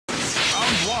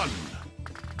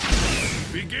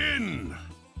Begin!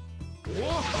 Here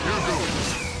goes!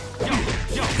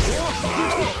 Yo! Here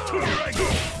I go!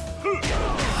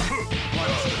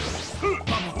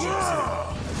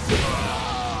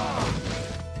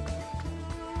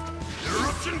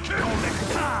 Eruption kick!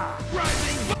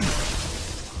 Rising!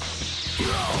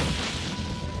 Yo!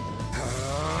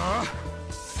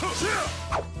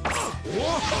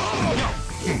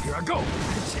 Here I go!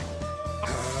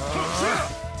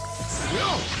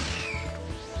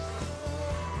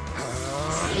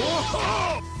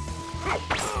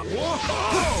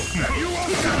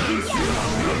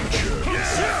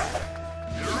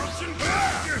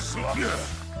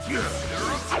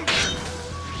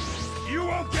 You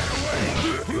won't get Eruption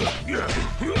You won't get away!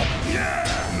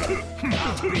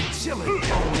 I've been chilling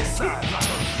on the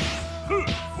sideline.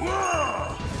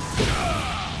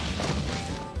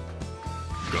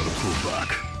 Gotta pull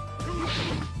back.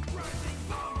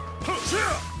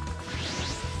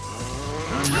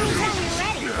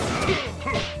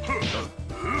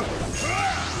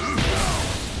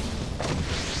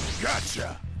 Gotcha.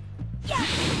 Yeah.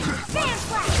 Fast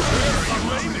flash.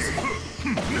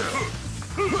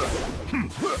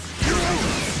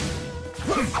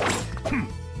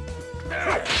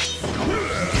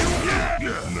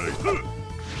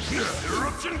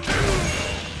 Eruption kill.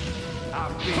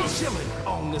 I've been chilling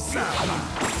on the sideline.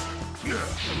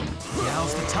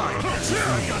 Now's the time. That's it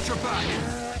for me. Got your back.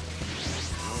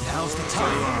 Now's the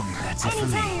time. That's it for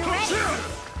me. Anytime you're ready.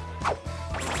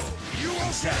 You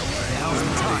won't get away. Now's the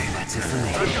time. That's it for me.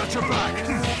 I got your back.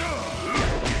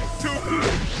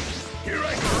 Here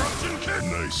I go. Eruption kick.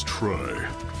 Nice try.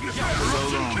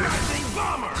 Eruption kick. Rising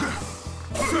bomber.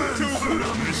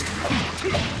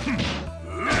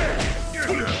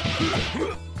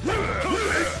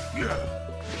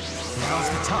 Now's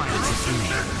the time. That's it for me.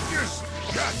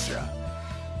 Gotcha.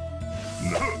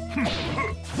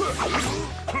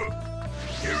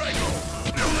 Here I go.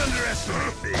 Don't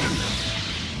underestimate me.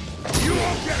 You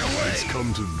won't get away. It's come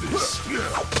to this.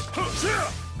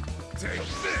 Take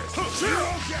this. You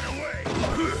won't get away.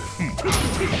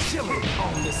 Chilling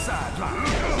on the sideline.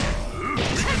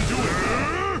 We can do it.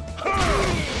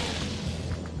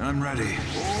 I'm ready.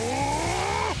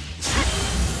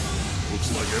 Looks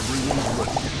like everyone's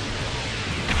ready.